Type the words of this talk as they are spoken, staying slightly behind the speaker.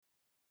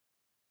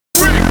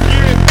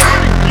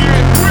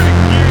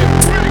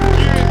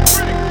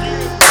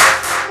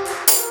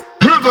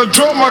the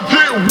drum, I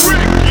get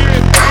wicked.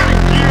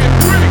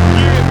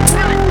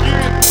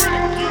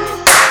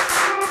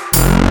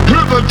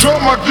 Hear the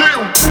drum, I get.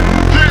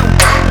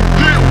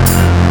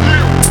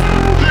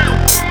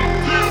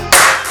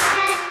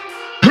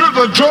 Hear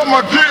the drum, I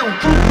get.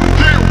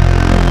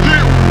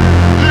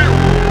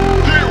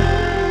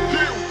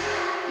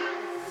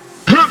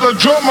 Hear the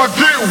drum, I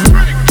get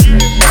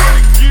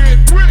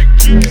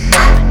wicked.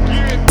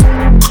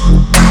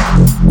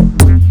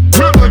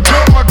 Hear the drum, I get wicked. Hear the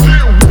drum, I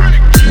get.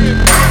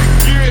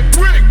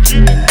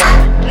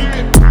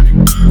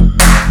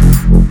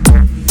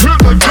 Hear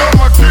the drum,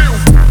 I get.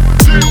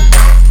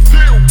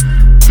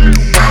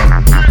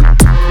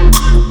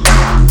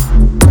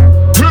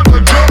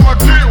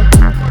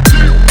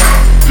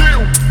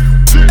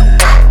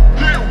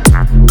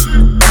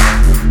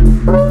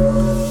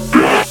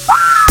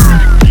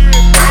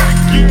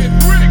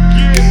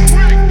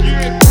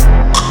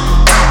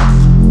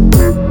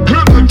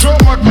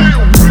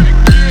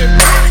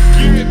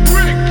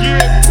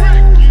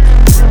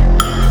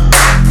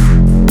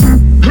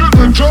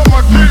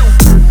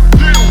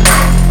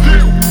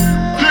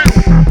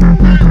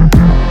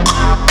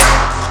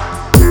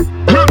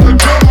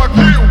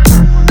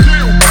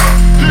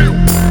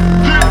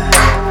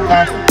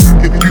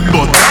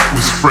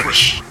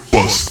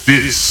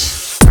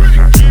 This.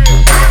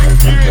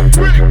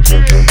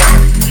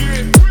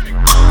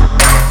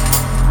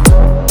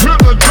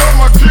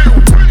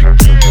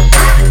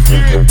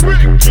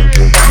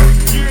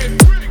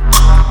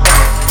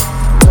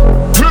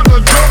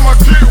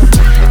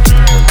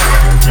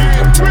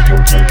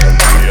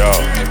 Yo,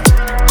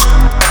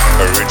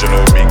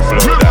 original big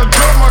flow that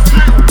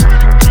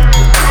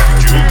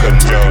Duke and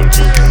Jones.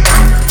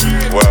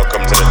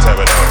 Welcome to the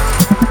terminal.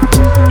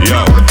 Yo,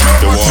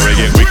 the war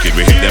get wicked.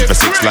 We hit them for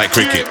 6 like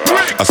cricket.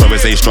 I saw it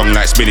say strong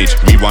like spinach.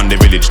 We won the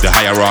village, the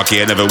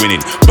hierarchy are never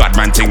winning. Bad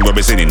man ting where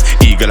we sinning.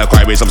 Eagle a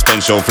cry with some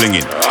stench show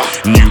flinging.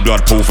 New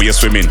blood pool for your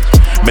swimming.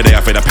 Me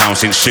there for the pound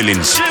since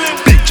shillings.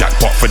 Big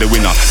jackpot for the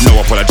winner. No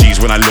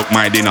apologies when I look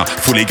my dinner.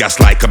 Fully gas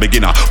like a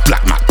beginner.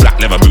 Black Mac, black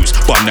leather boots.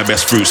 Bun the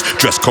best fruits.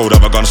 Dress code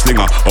of a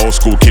gunslinger. Old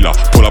school killer.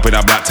 Pull up in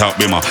a blacked out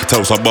bimmer.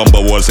 Toast a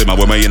bomber wall simmer.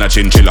 When we in a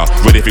chinchilla.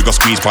 Ready if you got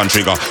squeeze pan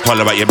trigger.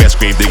 Holler at your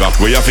best grave digger.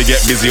 We have to get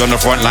busy on the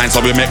front line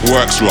so we make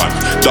works run.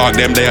 Dog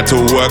them there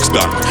till work's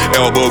done.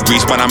 Elbow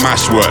grease man and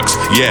mash works.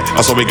 Yeah,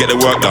 that's how we get the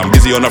work done.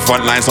 Busy on the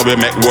front line so we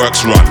make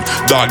works run.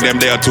 Dog them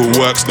there till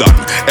work's done.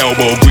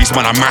 Elbow grease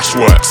man and mash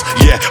works.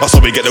 Yeah, that's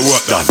how we get the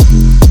work done.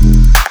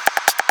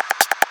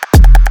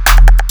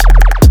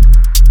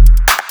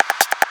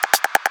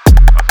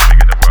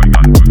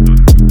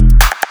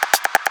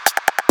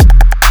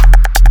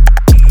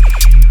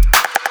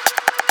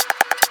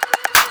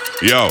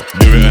 Yo,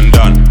 do it and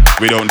done.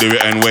 We don't do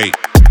it and wait.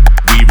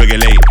 We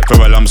regulate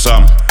for a lump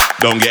sum.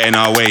 Don't get in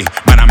our way.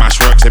 Man, I mash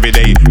works every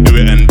day. Do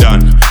it and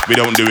done. We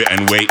don't do it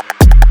and wait.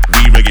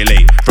 We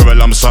regulate for a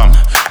lump sum.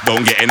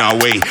 Don't get in our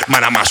way.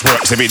 Man, I mash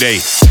works every day.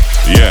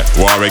 Yeah,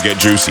 war get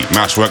juicy.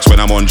 Mash works when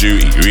I'm on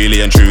duty.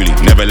 Really and truly.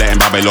 Never letting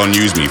Babylon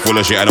use me. Full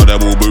of shit, I know they're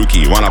all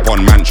bookie. One up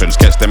on mansions.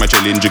 Catch them a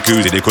chillin'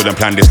 jacuzzi. They couldn't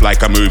plan this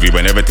like a movie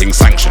when everything's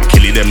sanctioned.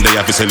 Killing them, they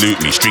have to salute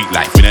me. Street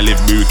life, we don't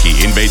live bookie.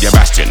 Invade your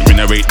bastion.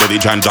 Renovate bloody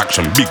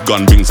transaction. Big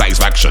gun brings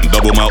satisfaction.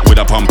 Double melt with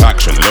a pump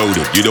action.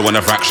 Loaded, you don't want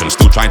a fraction.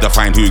 Still trying to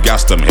find who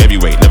gassed them.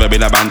 Heavyweight, never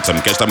been a bantam.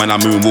 Catch them and I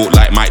moonwalk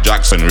like Mike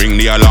Jackson. Ring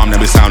the alarm, then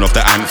we sound off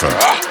the anthem.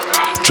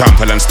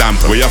 Trample and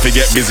stamp. We have to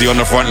get busy on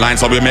the front line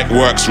so we make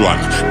works run.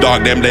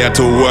 Dog them there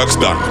till work's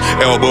done.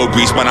 Elbow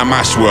grease man and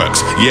mash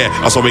works. Yeah,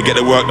 that's how we get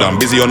the work done.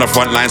 Busy on the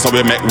front line so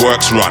we make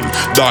works run.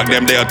 Dog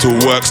them there till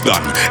work's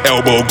done.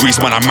 Elbow grease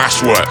man and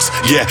mash works.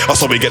 Yeah,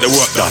 that's how we get the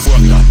work done.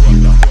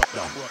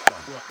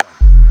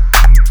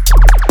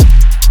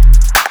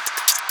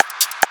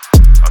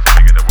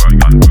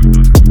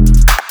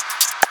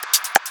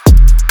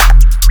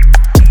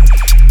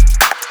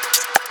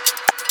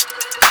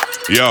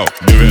 Yo,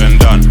 do it and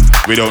done.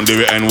 We don't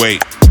do it and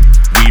wait.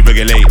 We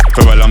regulate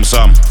for a lump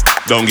sum.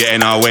 Don't get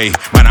in our way.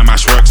 Man, I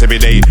mash works every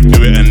day.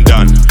 Do it and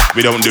done.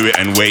 We don't do it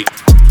and wait.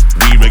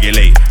 We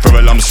regulate for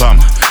a lump sum.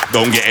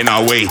 Don't get in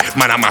our way.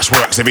 Man, I mash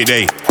works every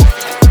day.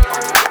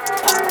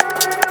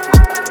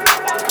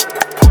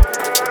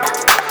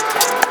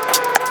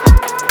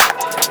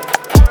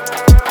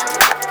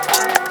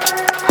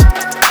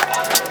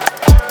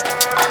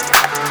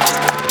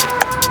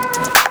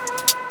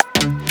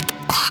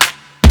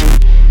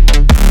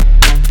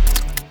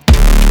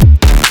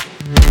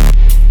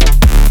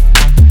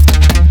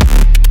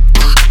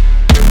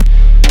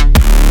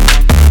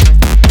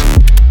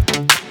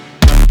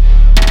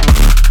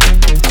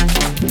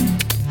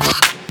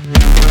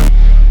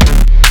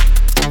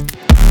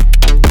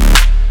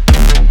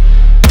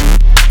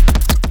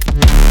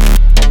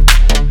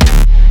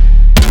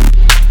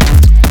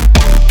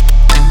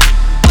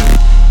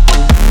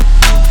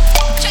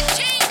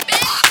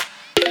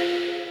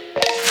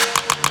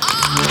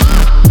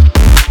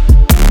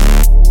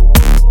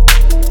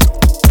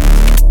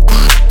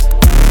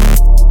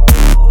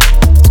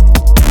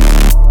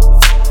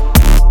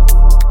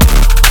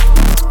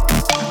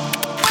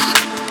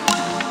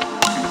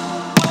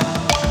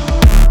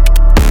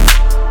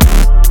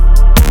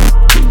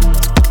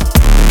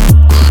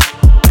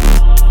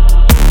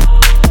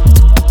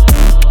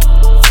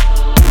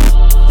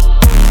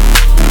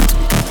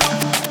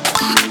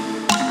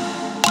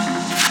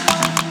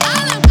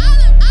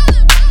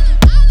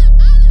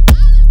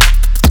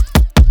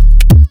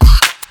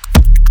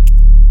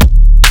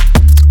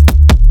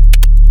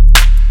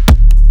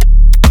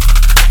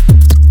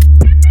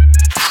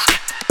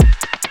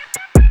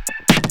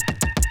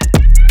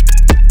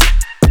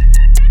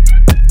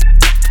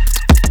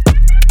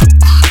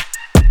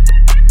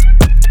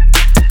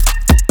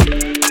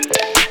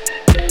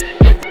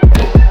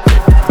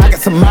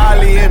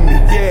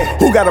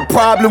 Who got a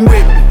problem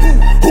with me?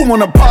 Who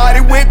wanna party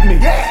with me?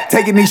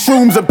 Taking these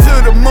shrooms up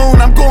to the moon,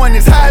 I'm going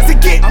as high as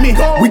it get me.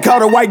 We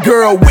caught a white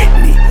girl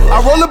Whitney.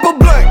 I roll up a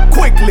blunt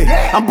quickly.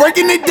 I'm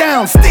breaking it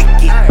down,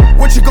 sticky.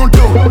 What you gon' do?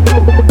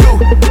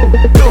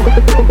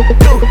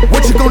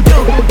 What you gon' do?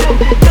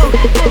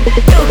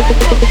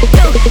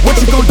 What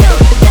you gon' do?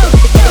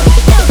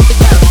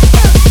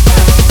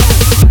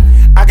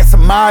 I got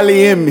some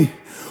Molly in me.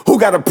 Who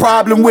got a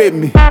problem with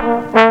me?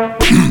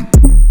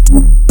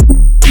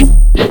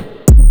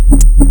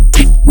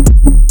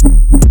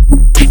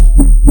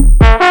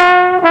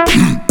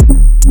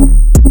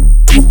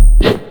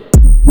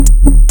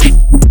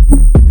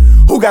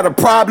 Who got a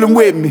problem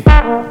with me?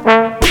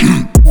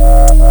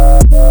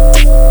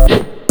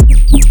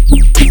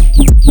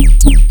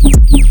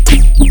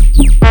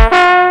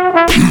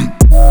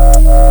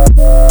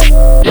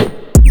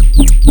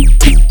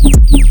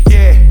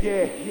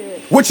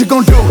 What you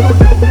gon' do?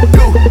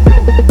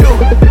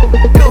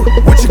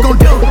 What you gon'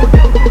 do?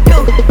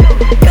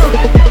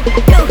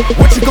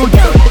 What you gon' do?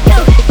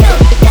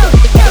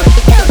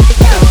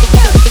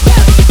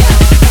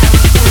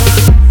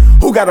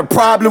 Who got a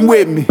problem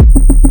with me?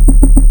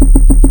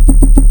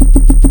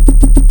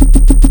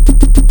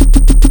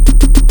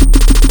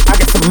 I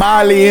got some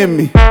Molly in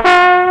me.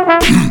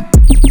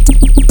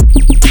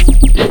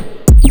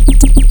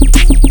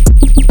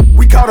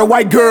 We caught a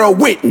white girl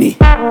Whitney.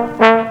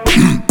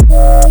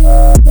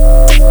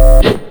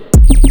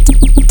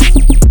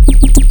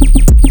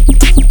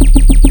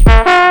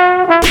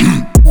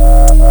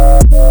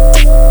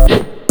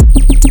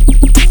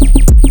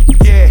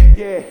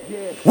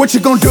 What you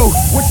gon' do?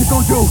 What you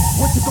gon' do?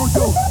 What you gon'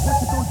 do?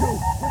 What you gon' do?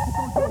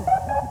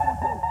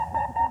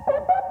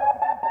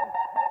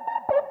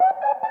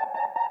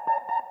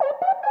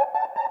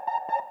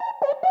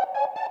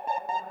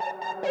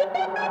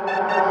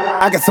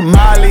 I got some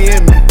Molly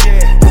in me.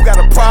 Who got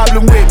a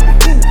problem with me?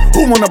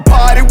 Who wanna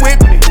party with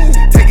me?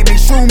 Taking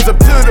these shrooms up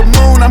to the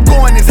moon, I'm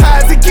going as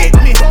high as it get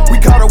me. We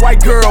caught a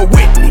white girl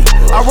Whitney.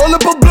 I roll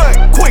up a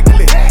blunt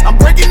quickly. I'm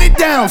breaking it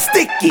down,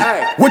 sticky.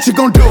 What you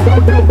gon' do?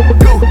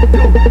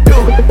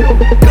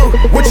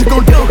 What you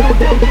gon' do?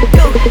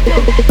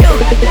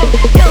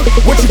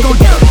 What you gon'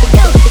 do?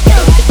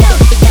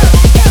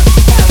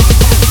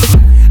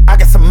 I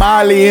got some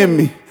Molly in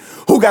me.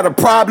 Who got a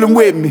problem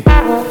with me?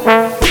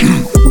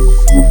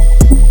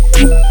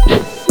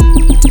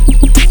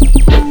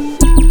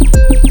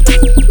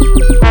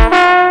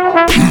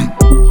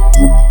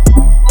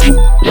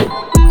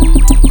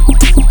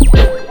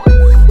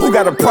 Who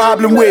got a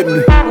problem with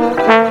me?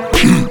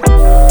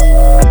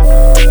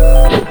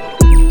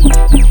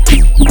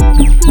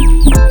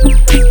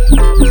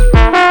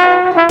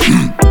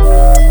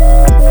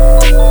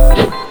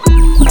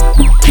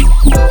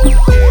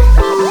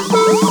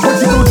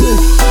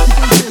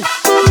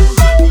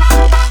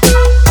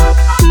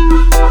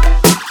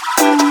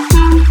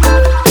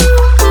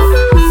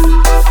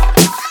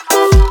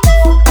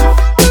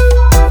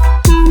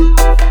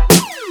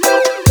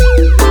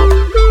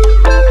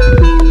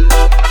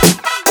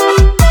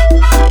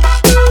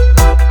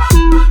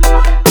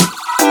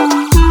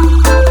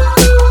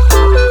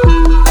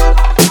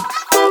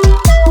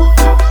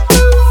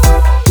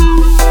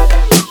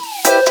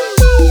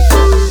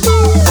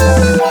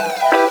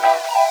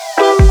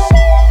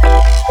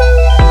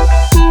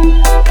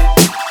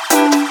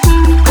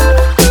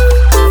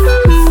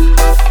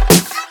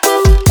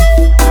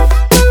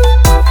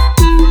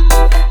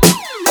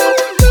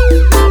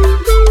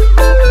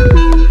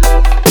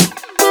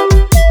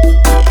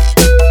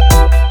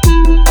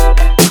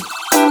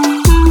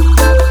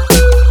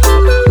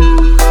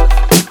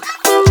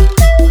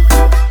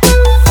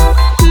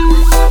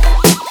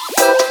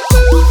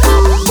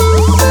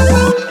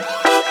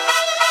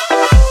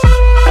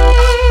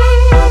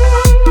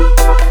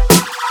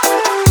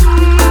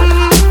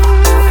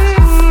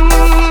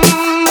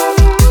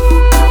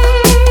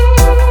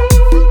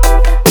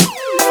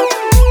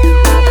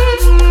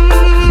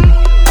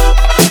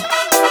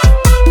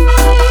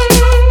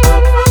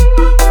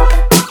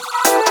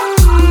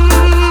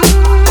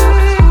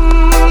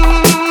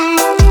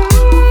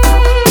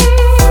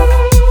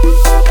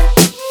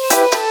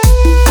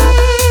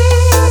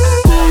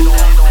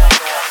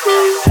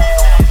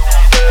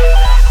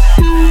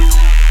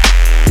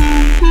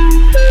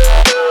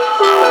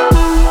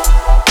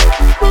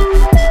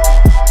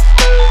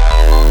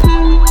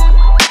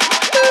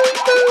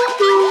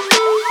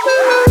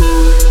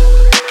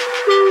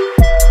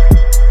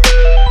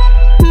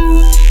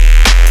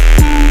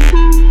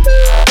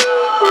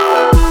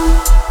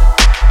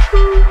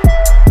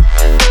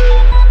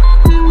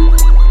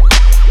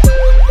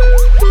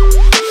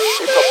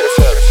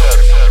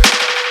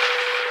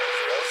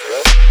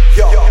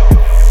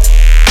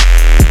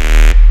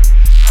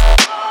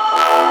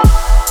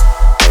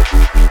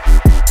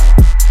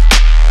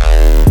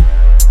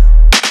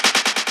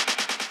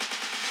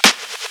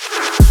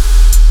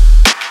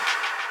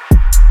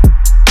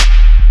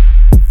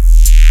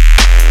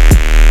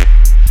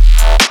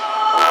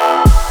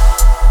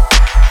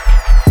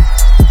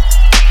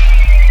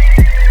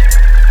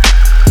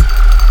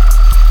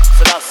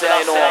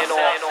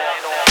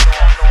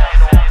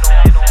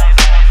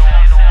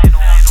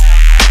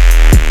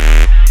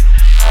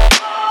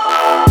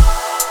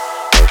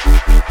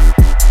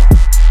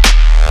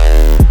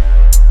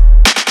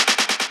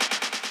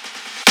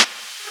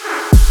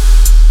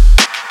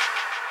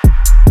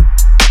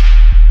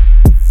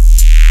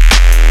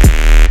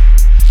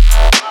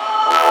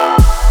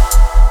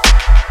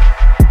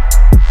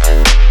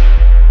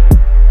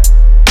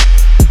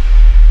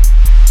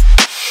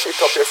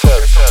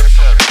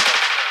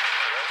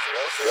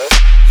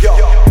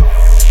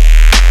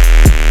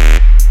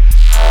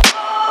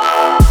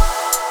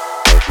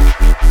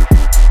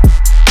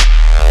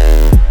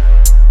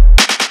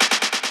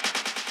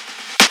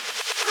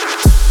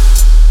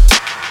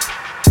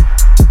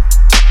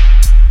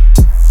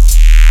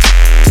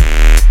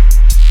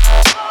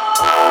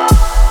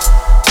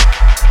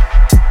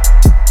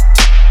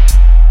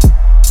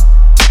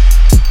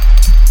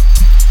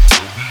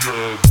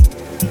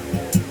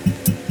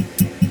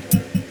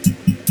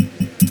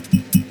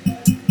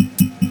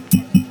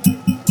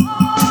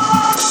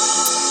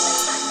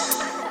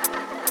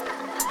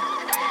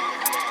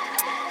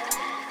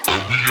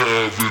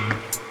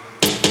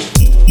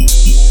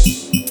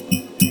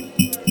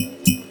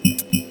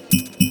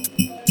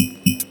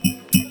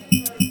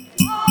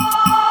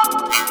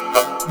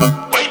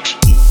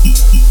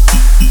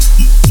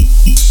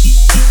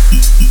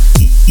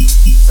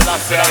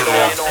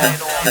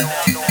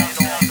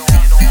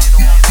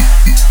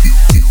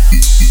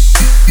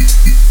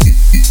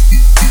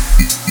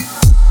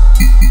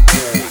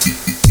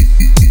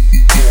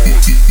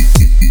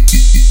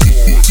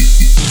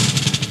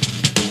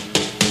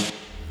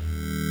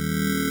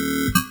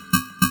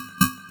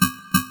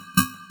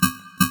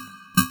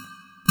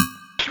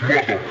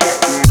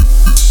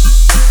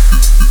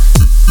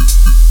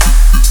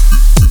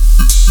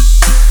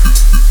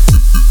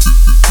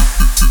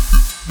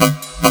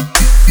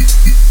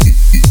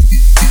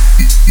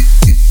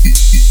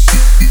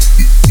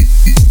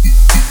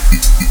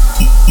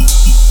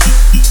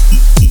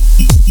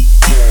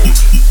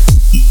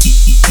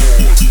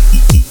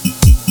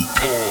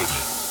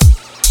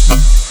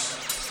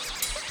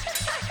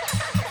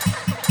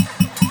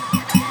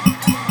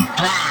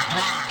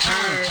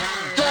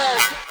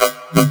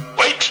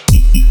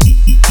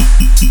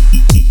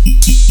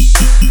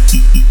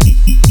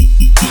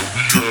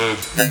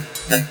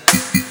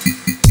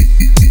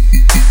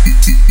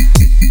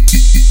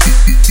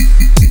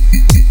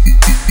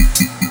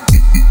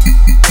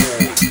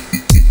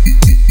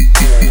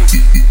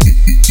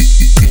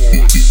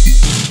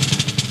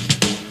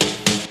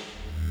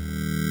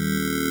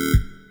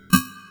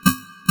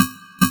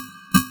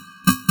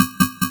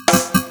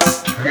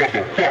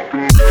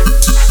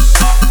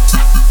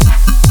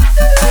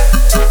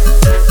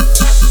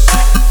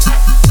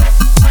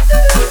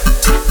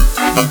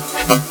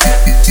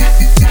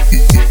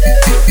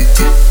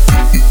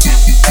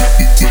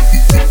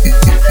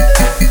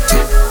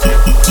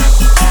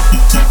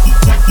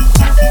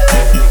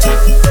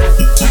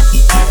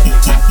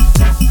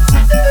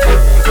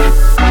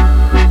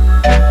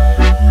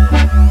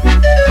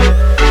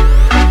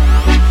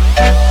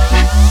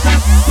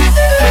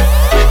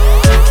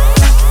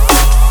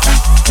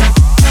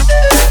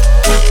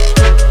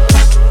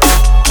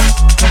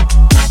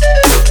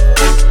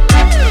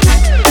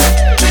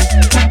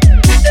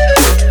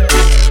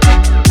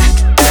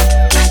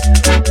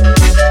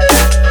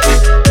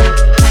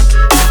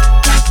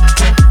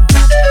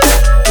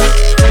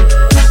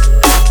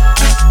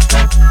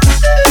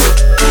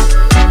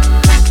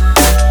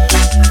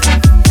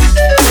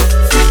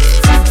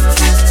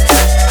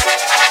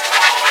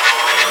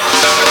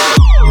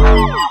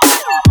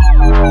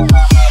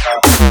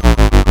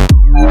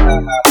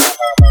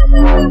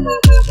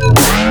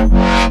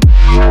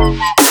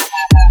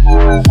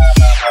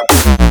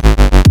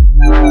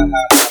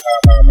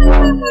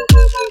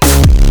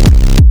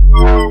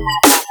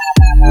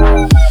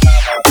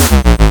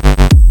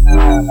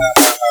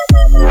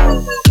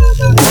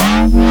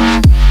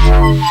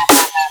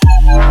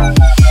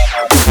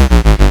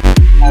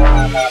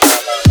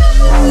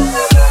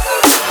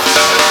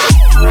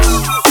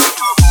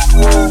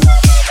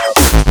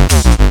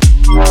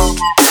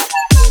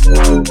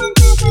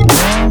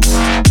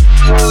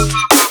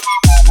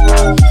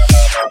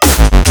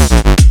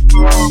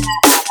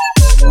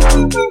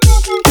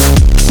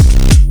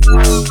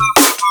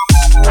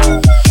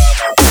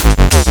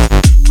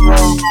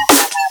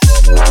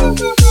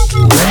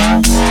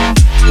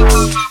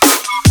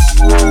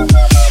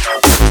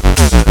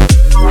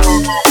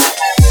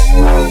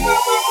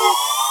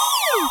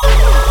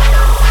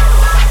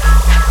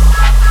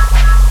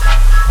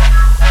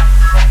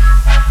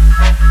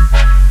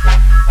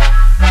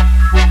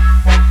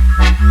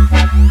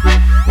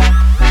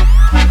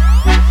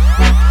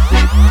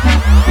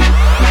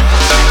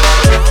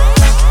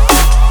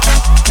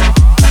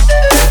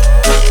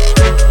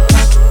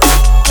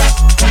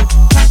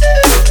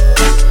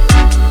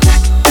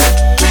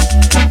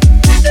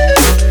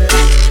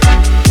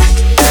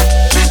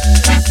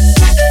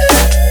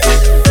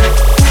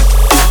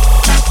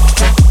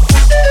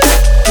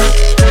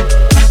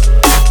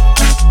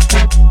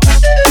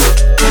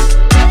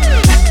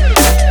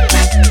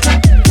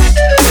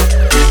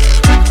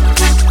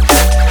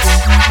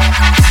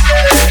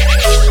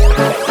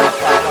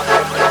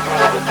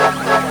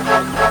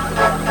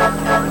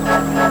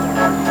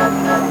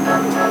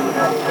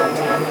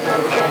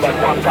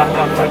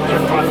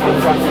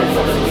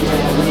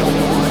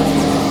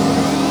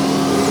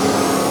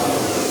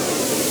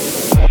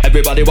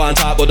 Everybody want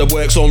type, but the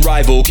work's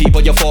unrivaled. Keep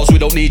on your thoughts, we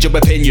don't need your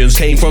opinions.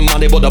 Came from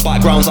money, but the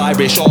background's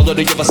Irish. All of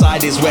the other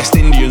side is West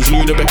Indians.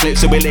 Lunar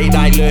eclipse, and we late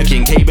night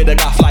lurking. Came with a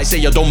gaff like say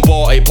you done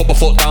bought it. Put my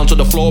foot down to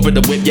the floor with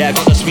the whip, yeah,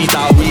 got the speed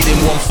out, reading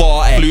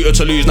 140. Fluter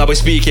to lose, now we're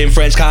speaking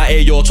French. Can't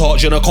hear your talk,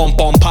 je ne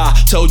comprends pas.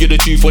 Tell you the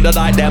truth with the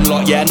like them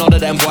lot, yeah. None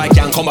of them boy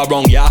can come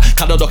wrong, yeah.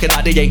 Kinda looking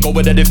like they ain't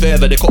going any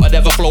further. They couldn't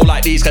ever flow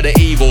like these, cause they're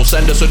evil.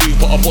 Send us a dude,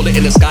 put a bullet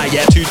in the sky,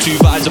 yeah.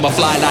 2-2 vibes and I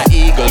fly like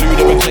eagle.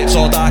 Lunar eclipse,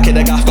 all dark in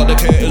the gaff, got the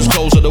curtains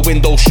closed and the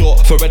window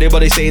shut. For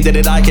anybody saying that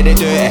they like it, they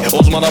dirty.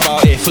 Us man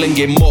about it,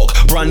 flinging muck.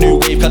 Brand new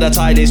wave, cause the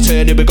tide is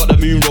turning. We got the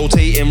moon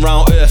rotating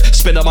round earth.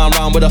 Spin a man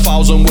round with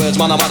 1,000 words.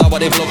 Man, I matter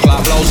what they look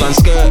like, blouse and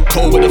skirt.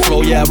 Cold with the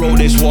flow, yeah, roll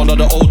this one on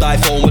the old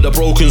iPhone with a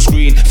broken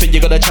screen. Think you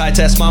gotta try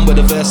test man with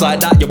a verse like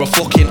that, you're a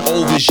fucking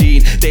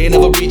aubergine. They ain't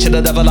never reaching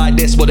a level like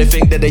this, but they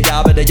think that they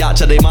are, but they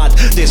actually mad.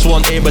 This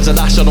one here is a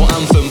national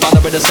anthem.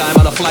 Banner in the sky,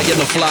 man, a flag in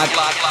the flag.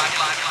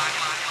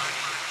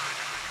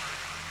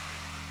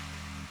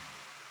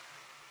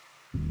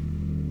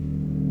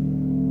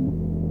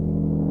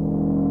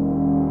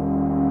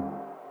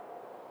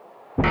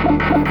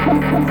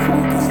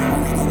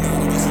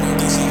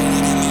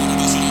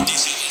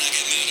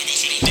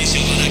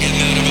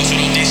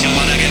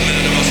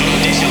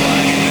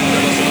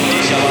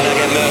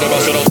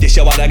 This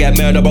you wanna get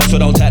murdered, bro, so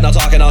don't take no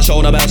talking, I'll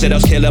show them else, they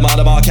just kill them all of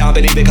them, I can't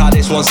believe it, cause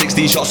this one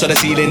 16 shots to the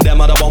ceiling,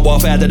 them I don't want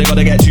warfare, then they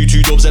gotta get 2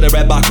 dubs in the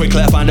red back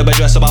quickly, find them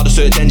address about the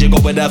search engine, go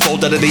with their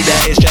folder, delete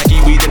that, it's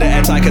Jackie, we did the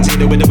heads, I can see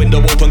it with the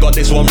window open, got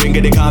this one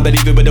ringing, they can't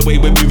believe it with the way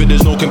we're moving,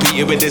 there's no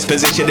competing with this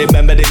position,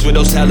 remember this with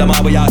us, tell them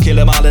how we are, kill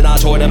them all in our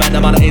tournament,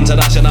 them on the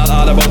international,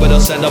 all about with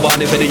us, send them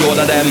on if it's all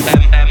of them.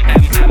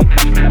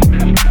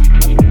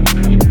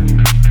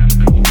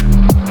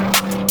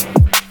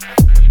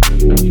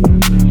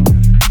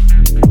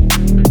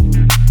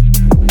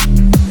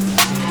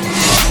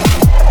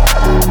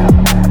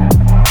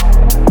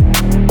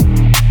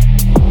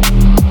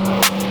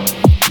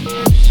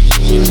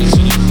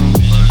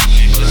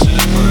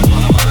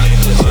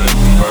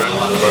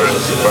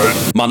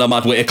 Man, I'm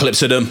mad with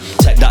eclipse of them.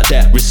 Take that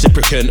there,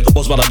 reciprocant.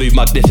 Was man, I move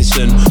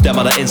magnificent. Them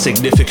man are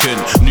insignificant.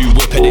 New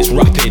whip and it's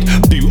rapid.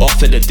 Boot off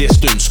in the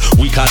distance.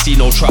 We can't see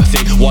no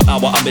traffic. 1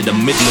 hour, I'm in the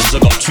Midlands. I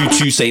got 2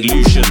 St.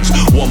 Lucians.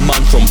 One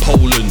man from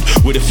Poland.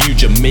 With a few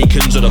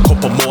Jamaicans and a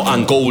couple more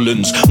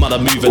Angolans. Man,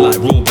 I'm moving like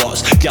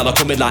robots. Gal are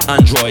coming like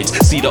androids.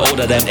 See the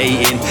older them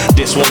 18.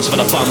 This one's for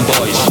the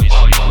fanboys.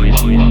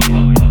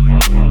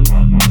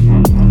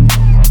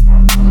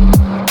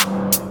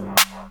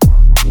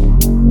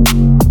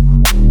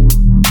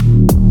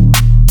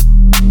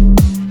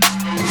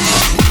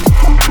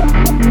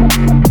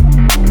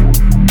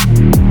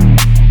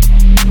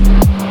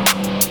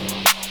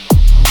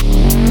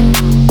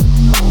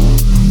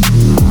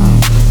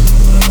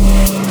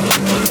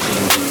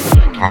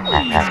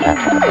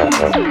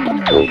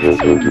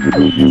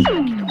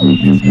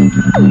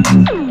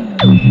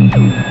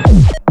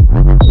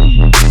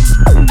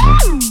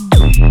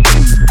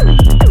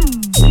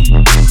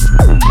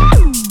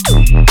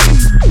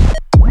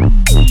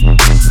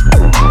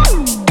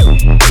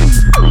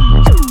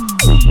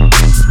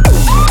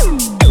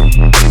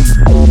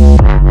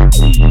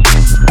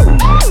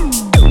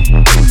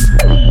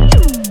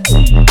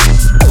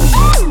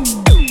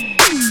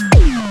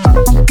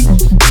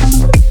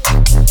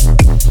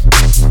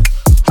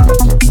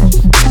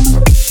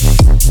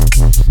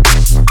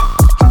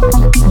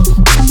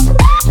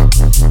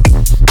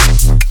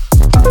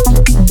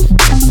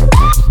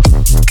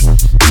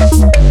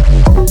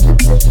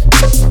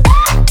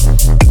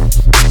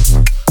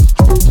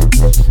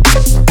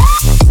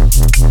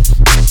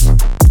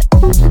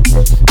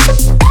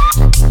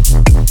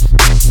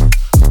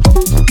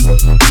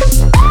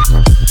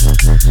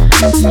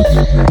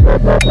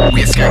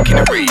 We're skanking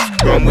the rave,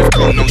 run with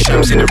cold, no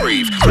shams in the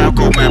rave. Crowd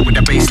go mad with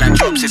the bassline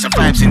drops, it's a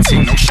vibes in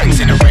ting, no shanks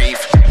in the rave.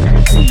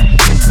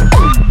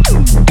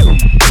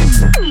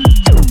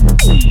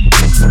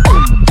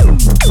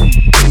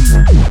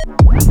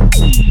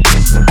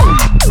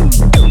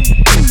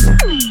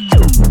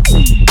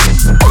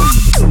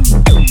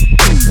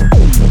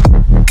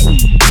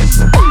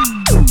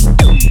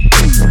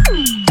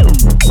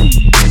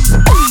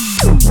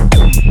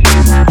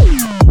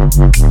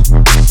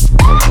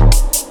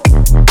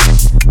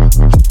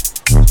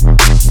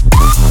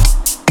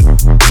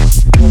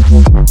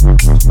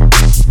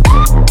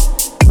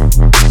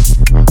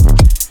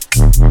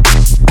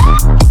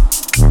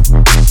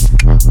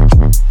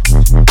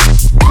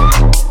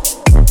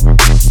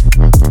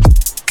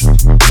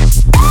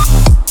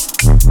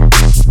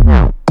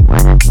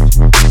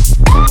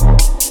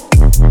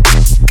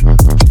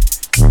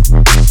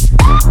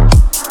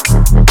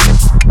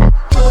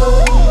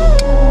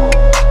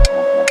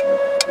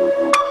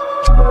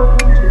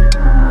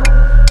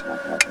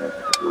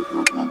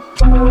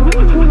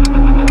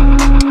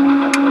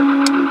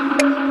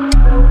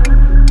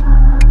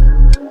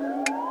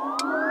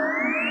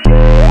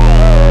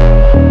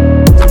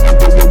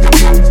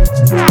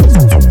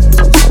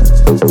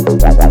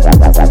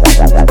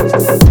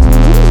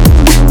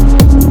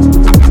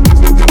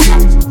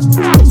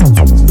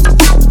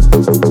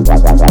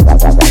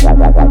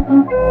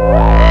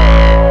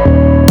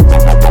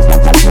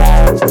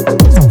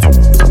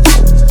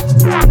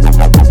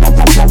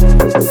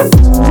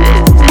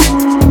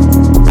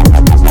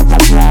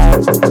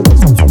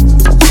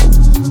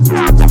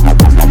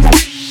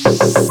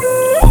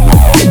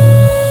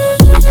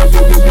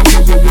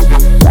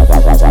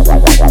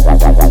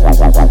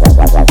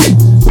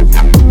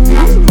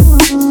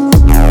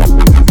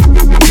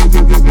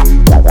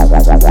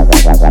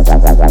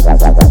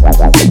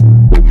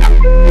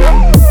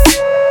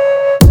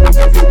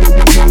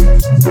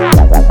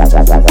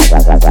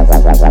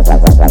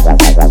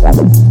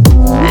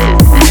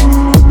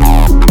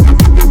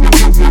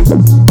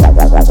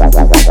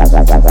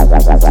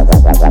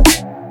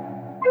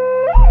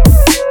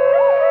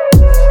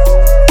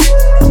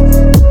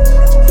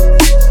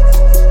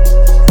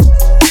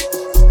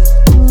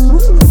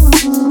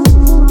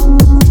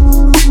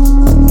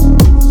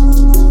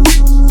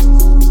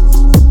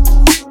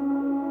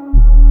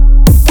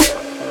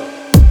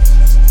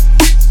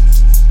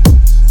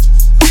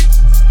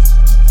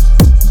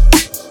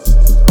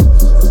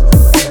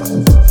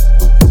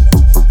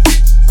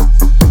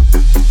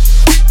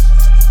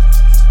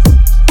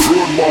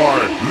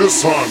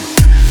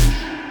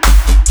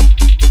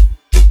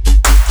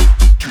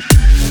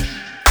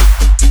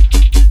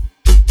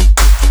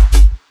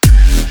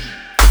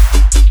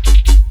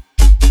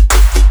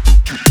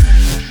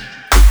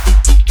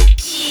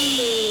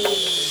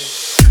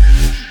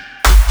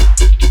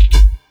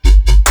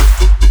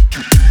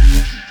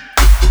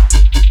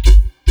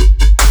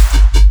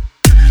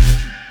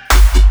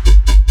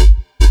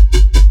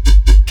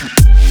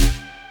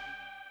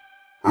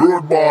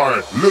 Rude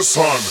boy,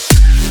 listen.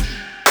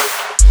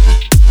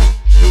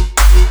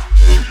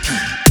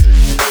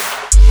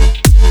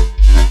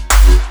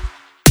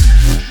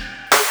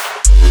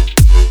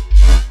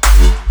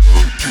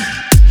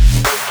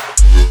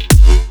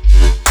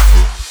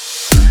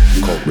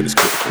 When it's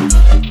critical,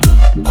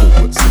 cold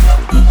but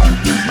cynical,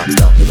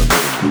 maxed out, never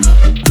minimal.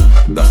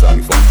 That's how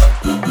we function.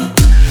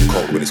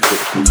 Cold when it's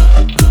critical,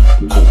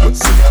 cold but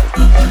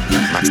cynical,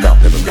 maxed out,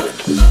 never minimal.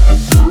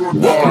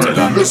 Welcome to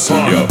London,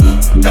 yo.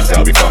 That's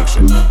how we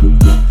function.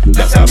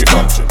 That's how we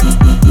function.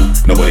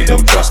 Nobody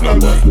don't trust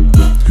nobody.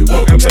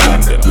 Welcome to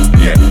London,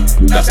 yeah.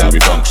 That's how we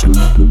function.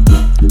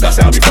 That's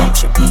how we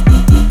function.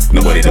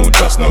 Nobody don't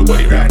trust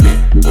nobody round here.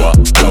 What?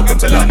 Welcome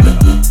to London.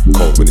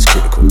 Cold when it's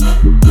critical,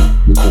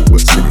 cold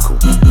but cynical,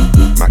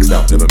 maxed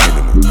out, never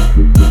minimal.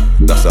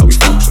 That's how we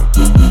function.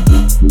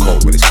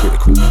 Cold when it's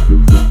critical,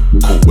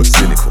 cold but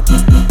cynical,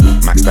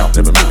 maxed out,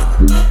 never minimal.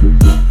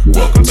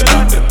 Welcome to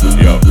London,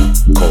 yo.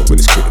 Cold when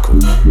it's critical,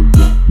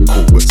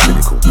 cold but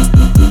cynical,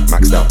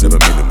 maxed out, never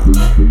minimal.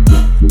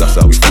 That's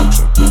how we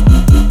function.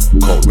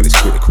 Cold when it's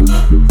critical,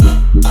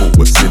 cold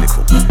but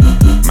cynical,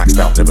 maxed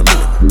out, never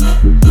minimal.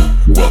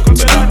 Welcome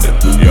to London,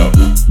 yo.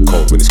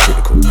 Cold when it's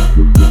critical,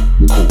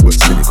 cold but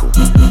cynical,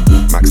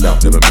 maxed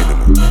out, never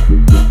minimal.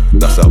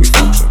 That's how we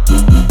function.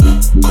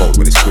 Cold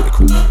when it's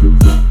critical,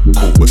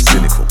 cold but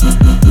cynical,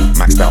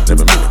 maxed out,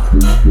 never minimal.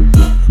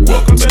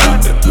 Welcome to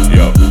London,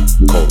 yo.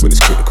 Cold when it's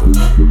critical,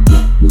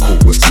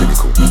 cold but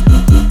cynical,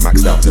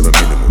 maxed out, never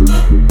minimal.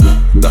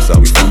 That's how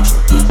we function.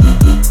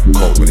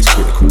 Cold when it's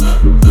critical,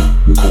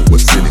 cold but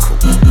cynical,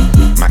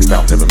 maxed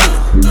out, never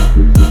minimal.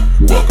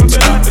 Welcome to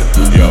London,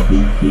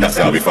 yo. That's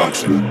how we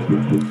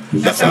function.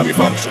 That's how we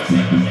function.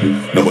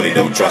 Nobody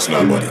don't trust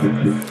nobody.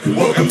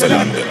 Welcome to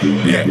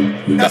London, yeah.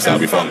 That's how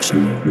we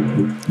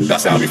function.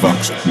 That's how we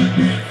function.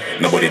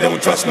 Nobody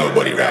don't trust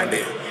nobody round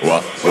here.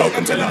 What?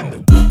 Welcome to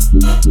London.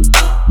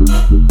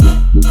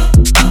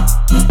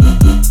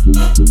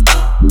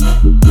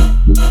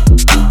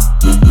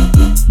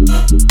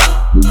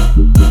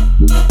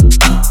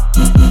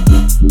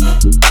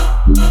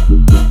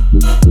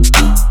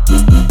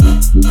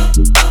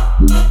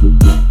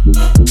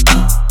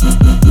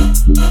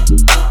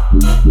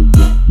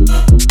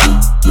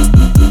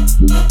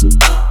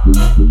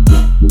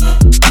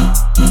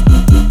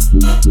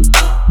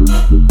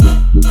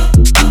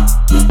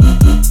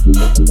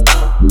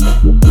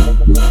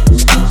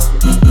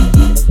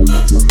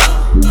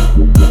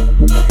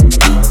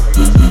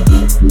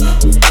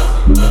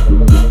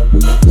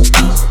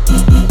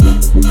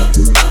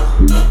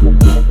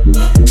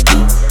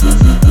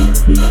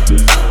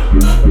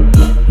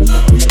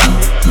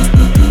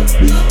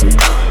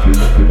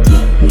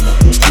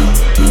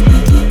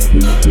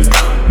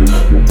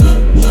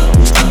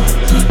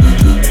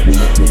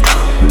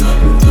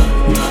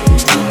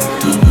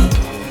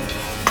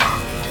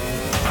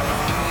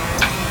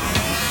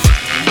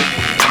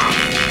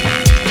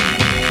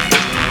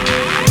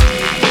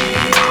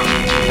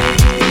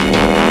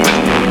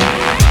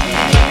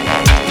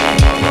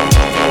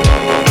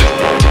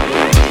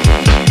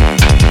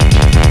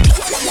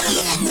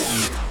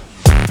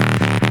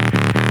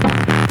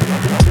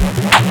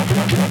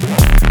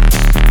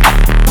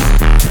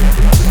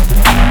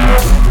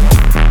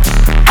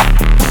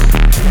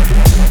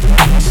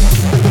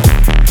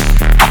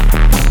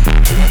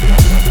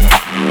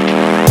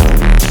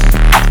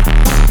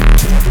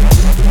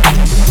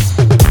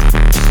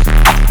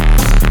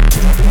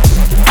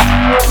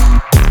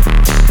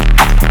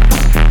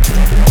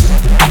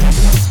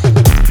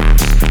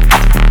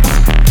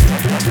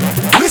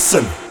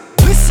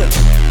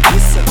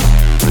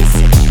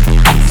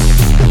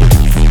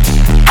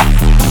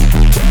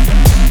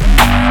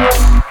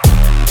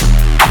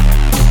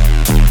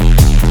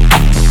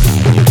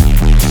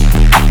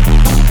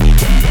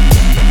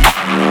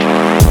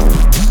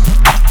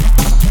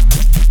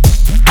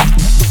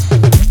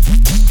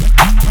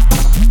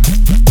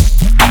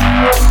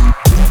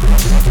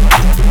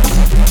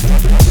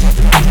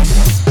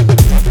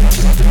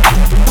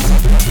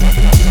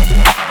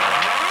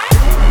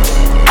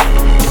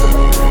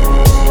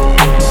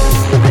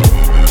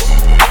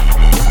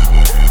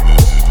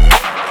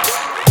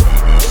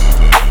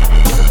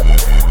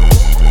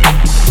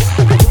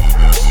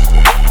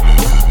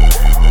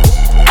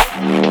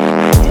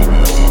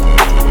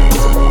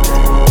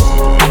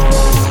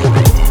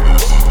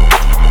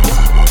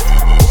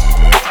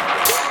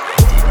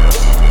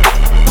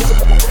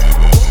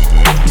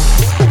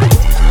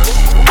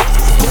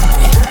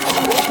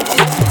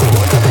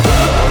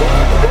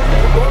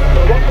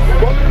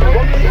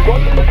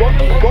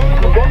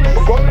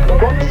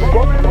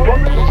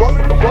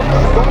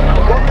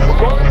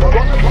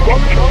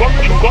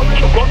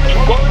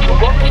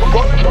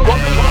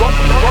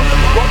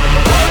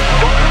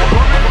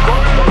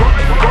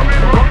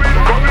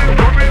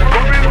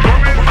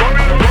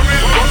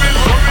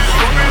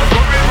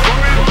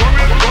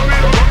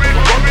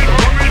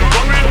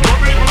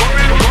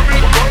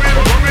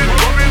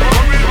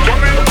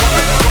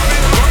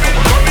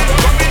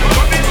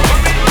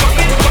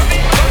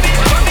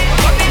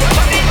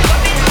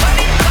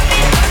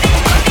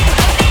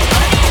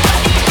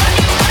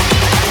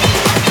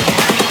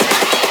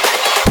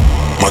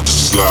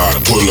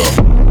 pull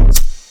up.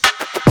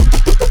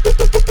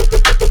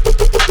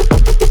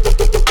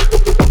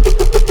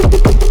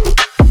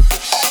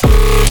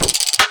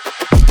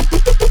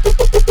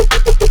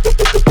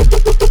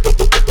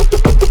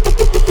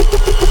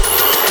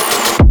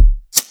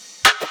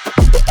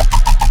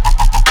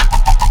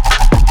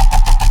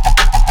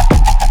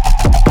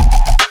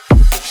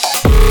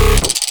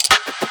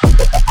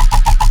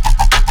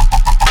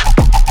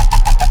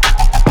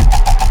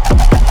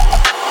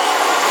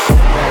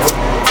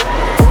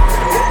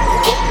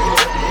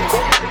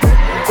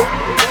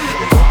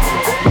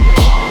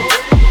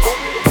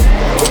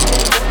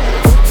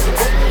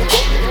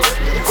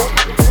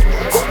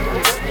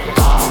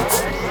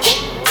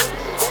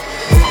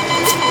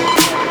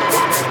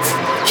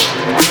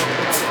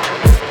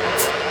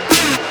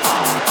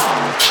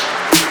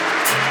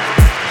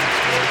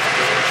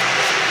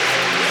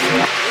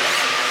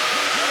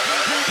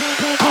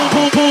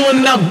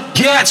 Pulling up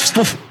gas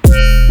for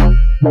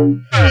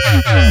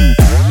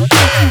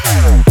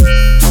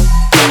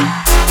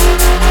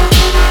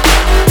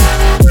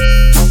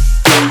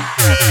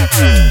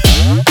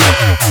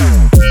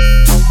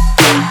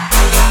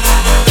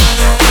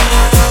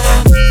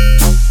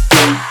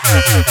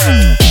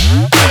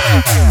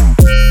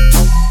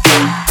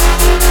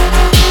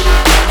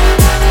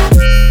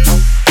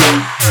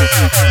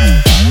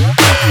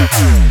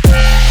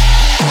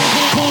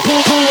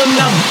pulling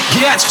up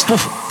gas for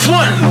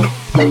fun.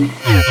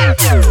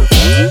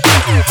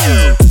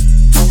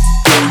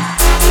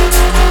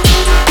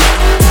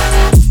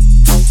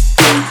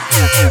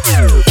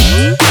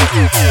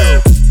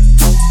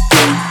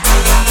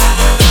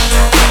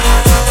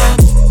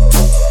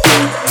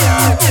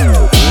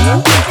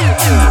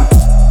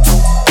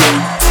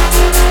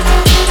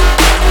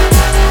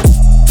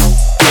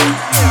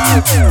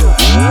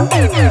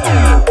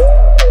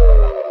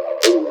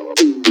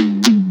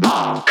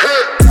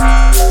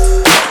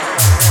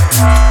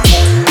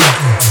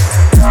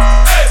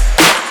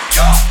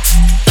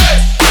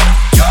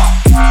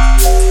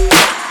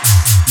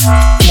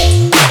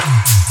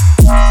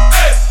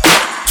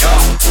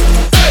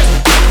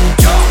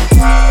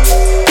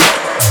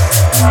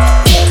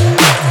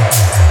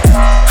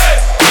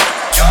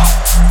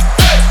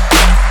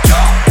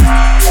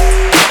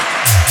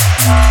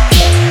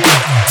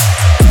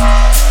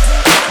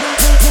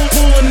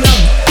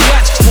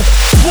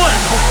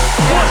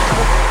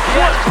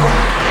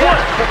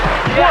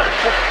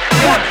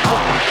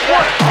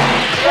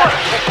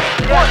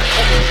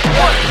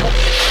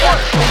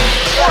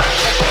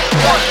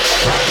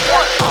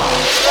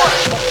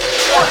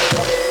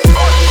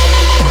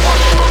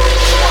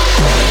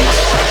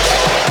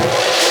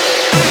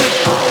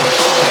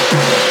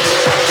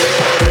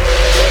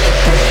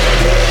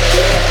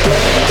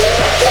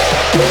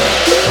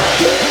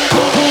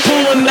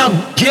 Pulling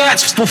up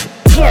gas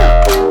for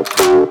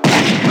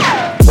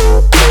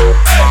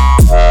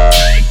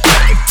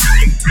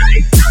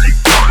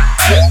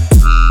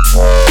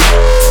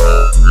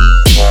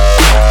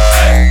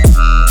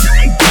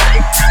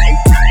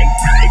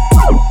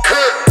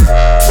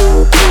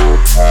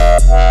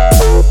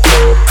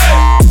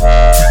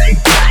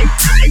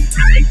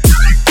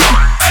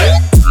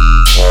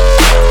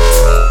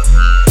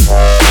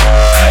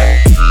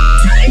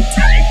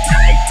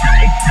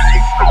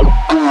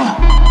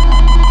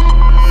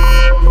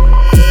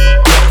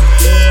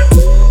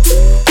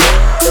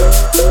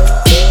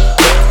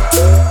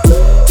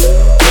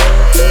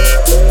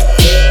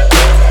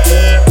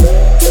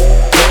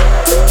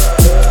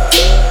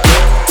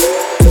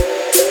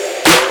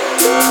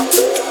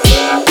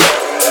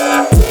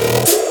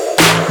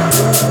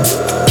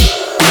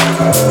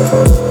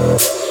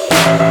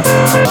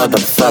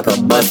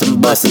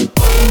motherfucker bustin'.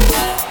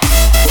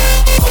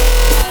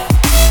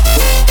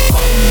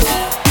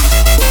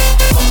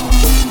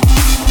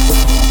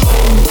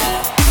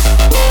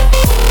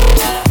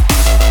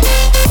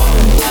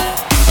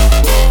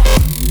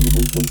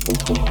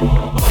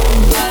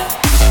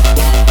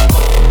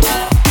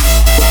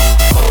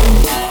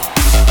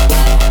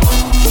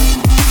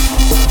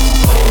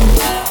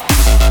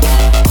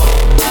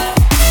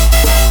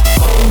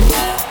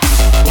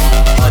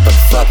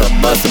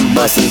 Motherfucker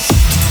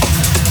bustin'.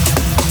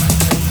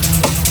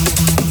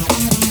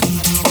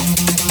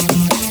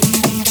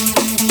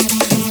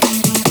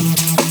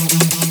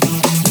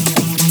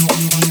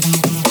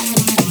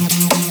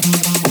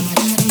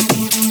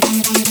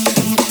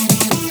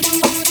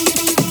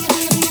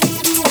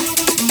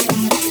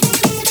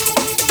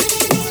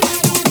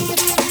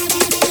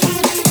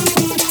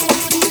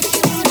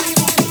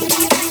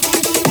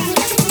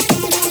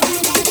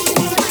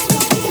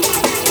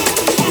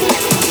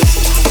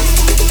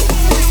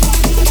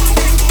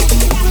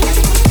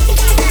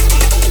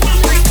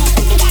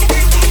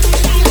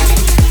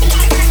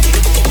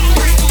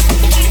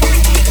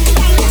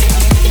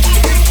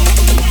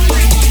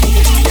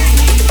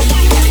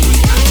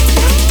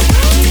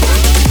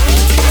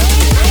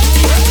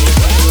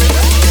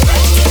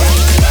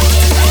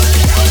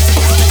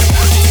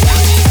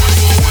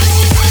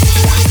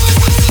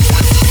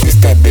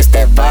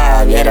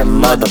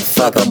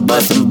 Motherfucker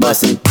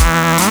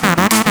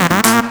bustin'.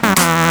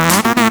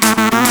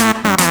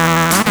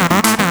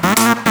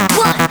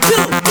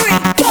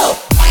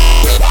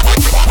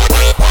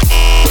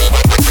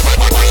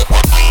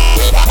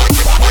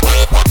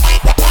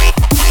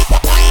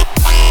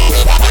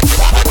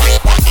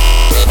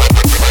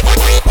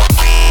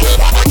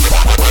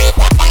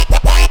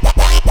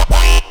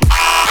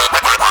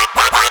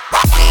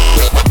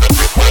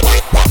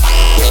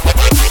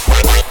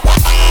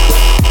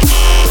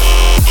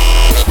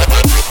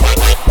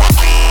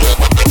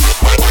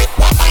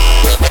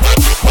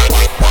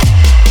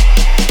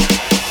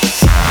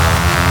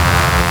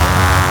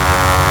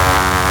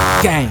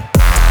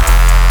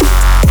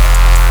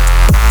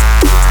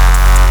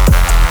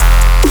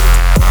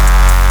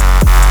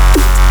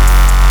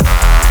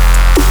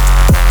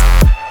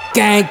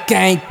 Gang,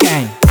 gang,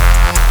 gang.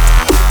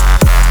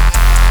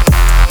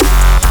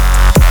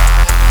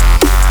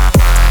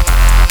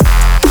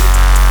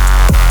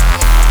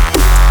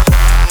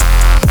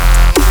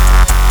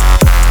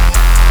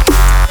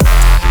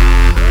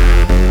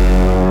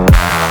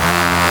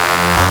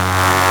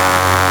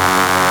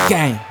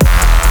 Gang.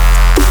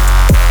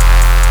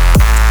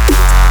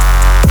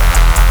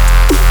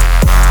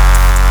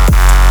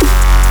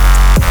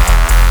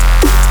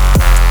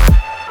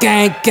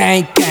 Gang,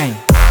 gang,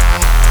 gang.